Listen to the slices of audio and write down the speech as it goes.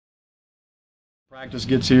Practice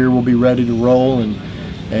gets here, we'll be ready to roll,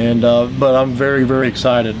 but I'm very, very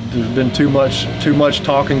excited. There's been too much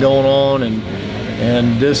talking going on,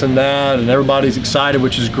 and this and that, and everybody's excited,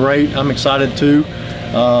 which is great. I'm excited too.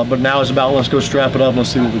 But now it's about let's go strap it up and let's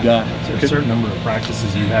see what we got. Is there a certain number of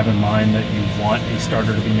practices you have in mind that you want a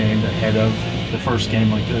starter to be named ahead of the first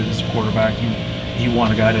game like this quarterback? Do you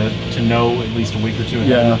want a guy to know at least a week or two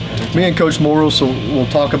ahead? Yeah, me and Coach Morris will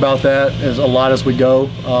talk about that a lot as we go.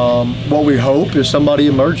 What we hope is somebody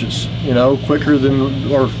emerges, quicker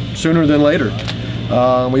than or sooner than later.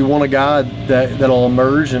 We want a guy that'll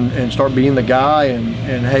emerge and start being the guy, and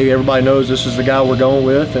hey, everybody knows this is the guy we're going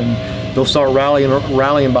with, and they'll start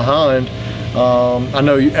rallying behind. I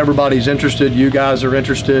know everybody's interested. You guys are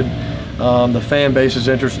interested. The fan base is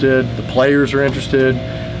interested. The players are interested.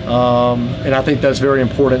 And I think that's very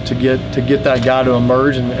important to get that guy to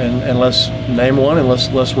emerge, and let's name one and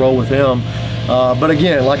let's roll with him. But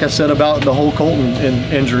again, like I said about the whole Colton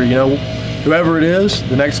injury, whoever it is,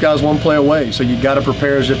 the next guy's one play away. So you got to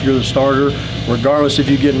prepare as if you're the starter, regardless if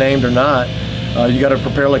you get named or not. You got to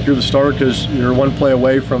prepare like you're the starter because you're one play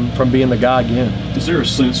away from being the guy again. Is there a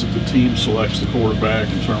sense that the team selects the quarterback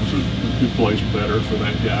in terms of who plays better for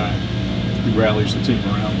that guy, who rallies the team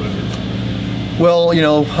around better? Well, I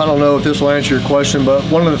don't know if this will answer your question, but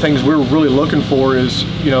one of the things we're really looking for is,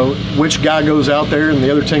 which guy goes out there and the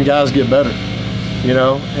other 10 guys get better,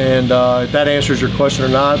 and if that answers your question or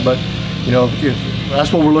not, but, if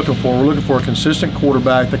that's what we're looking for. We're looking for a consistent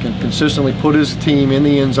quarterback that can consistently put his team in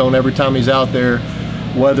the end zone every time he's out there,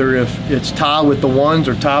 whether if it's Ty with the ones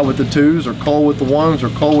or Ty with the twos, or Cole with the ones or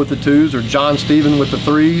Cole with the twos, or John Steven with the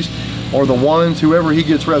threes, or the ones, whoever he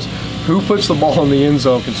gets rest. Who puts the ball in the end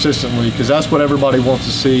zone consistently? Because that's what everybody wants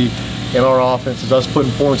to see in our offense, is us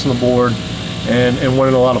putting points on the board and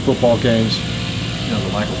winning a lot of football games. The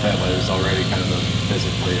Michael Pettway is already kind of a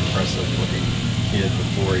physically impressive looking kid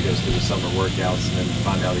before he goes through the summer workouts, and then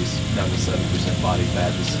find out he's down to 7% body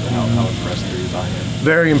fat. Just how impressed are you by him?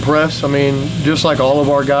 Very impressed. I mean, just like all of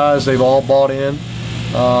our guys, they've all bought in.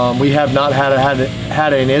 We have not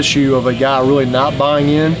had an issue of a guy really not buying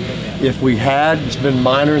in. If we had, it's been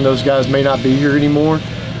minor, and those guys may not be here anymore.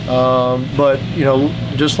 But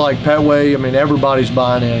just like Pettway, I mean, everybody's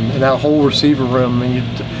buying in, and that whole receiver room. I mean,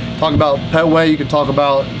 you talk about Pettway, you can talk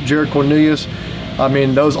about Jared Cornelius. I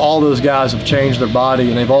mean, all those guys have changed their body,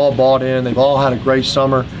 and they've all bought in. They've all had a great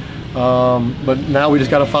summer. But now we just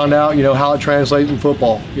got to find out, how it translates in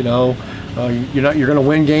football. You're going to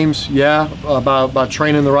win games, yeah, by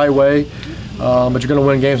training the right way, but you're going to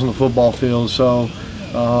win games on the football field. So.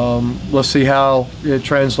 Let's see how it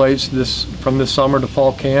translates from this summer to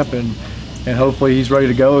fall camp, and hopefully he's ready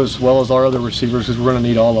to go, as well as our other receivers, because we're going to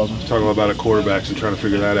need all of them. Talking about quarterbacks and trying to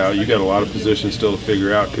figure that out, you got a lot of positions still to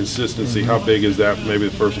figure out. Consistency, how big is that? Maybe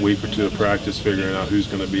the first week or two of practice, figuring out who's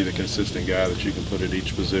going to be the consistent guy that you can put at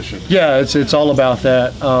each position. Yeah, it's all about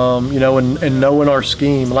that. And knowing our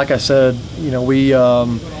scheme. Like I said, we.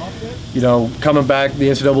 Coming back, the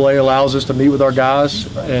NCAA allows us to meet with our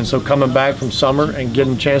guys, and so coming back from summer and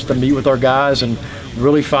getting a chance to meet with our guys and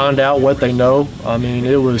really find out what they know. I mean,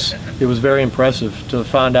 it was very impressive to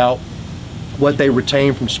find out what they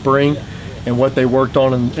retained from spring and what they worked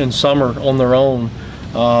on in summer on their own.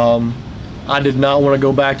 I did not want to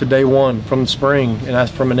go back to day one from the spring, and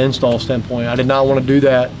that's from an install standpoint. I did not want to do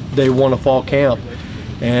that day one of fall camp.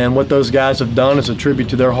 And what those guys have done is a tribute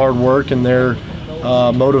to their hard work and their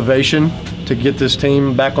motivation to get this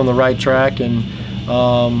team back on the right track, and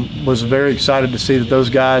was very excited to see that those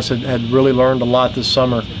guys had really learned a lot this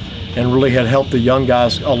summer and really had helped the young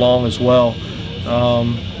guys along as well.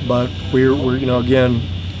 But we're again,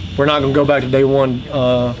 we're not going to go back to day one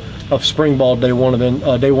of spring ball, day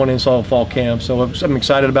one install of fall camp. So I'm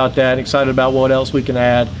excited about that, excited about what else we can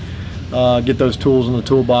add. Get those tools in the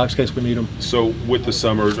toolbox in case we need them. So with the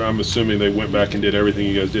summer, I'm assuming they went back and did everything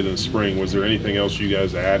you guys did in the spring. Was there anything else you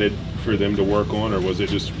guys added for them to work on, or was it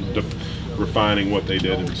just refining what they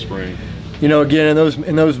did in the spring? Again,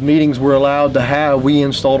 in those meetings we're allowed to have, we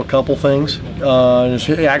installed a couple things. It's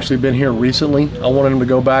actually been here recently. I wanted them to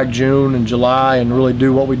go back June and July and really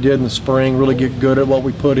do what we did in the spring, really get good at what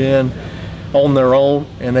we put in on their own,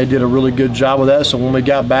 and they did a really good job with that. So when we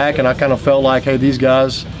got back, and I kind of felt like, hey, these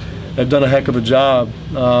guys have done a heck of a job.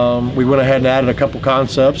 We went ahead and added a couple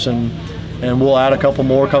concepts, and we'll add a couple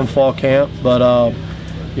more come fall camp. But I'm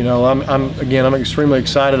extremely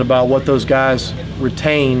excited about what those guys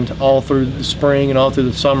retained all through the spring and all through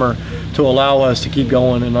the summer to allow us to keep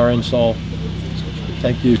going in our install.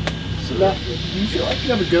 Thank you. So now, do you feel like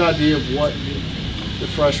you have a good idea of what the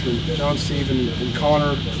freshmen, John Steven and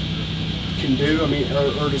Connor, can do? I mean,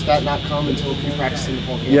 or does that not come until a few practices in the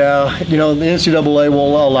fall game? Yeah, the NCAA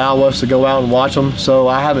won't allow us to go out and watch them, so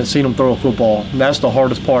I haven't seen them throw a football. And that's the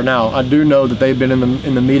hardest part now. I do know that they've been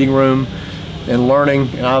in the meeting room and learning,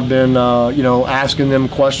 and I've been asking them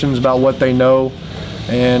questions about what they know,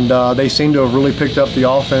 and they seem to have really picked up the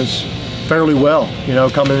offense fairly well.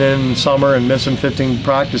 Coming in summer and missing 15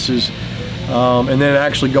 practices, and then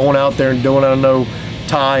actually going out there and doing it. I know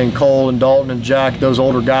Ty and Cole and Dalton and Jack, those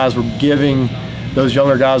older guys, were giving those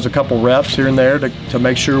younger guys a couple reps here and there to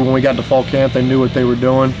make sure when we got to fall camp they knew what they were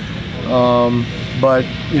doing. But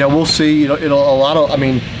we'll see.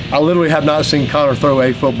 I literally have not seen Connor throw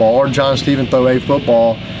a football or John Stephen throw a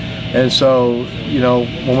football, and so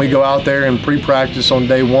when we go out there and pre-practice on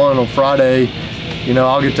day one on Friday,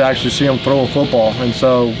 I'll get to actually see them throw a football, and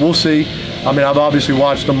so we'll see. I mean, I've obviously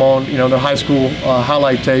watched them on, their high school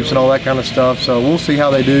highlight tapes and all that kind of stuff. So we'll see how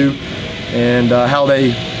they do, and how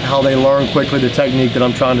they learn quickly the technique that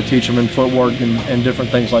I'm trying to teach them in footwork and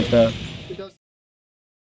different things like that.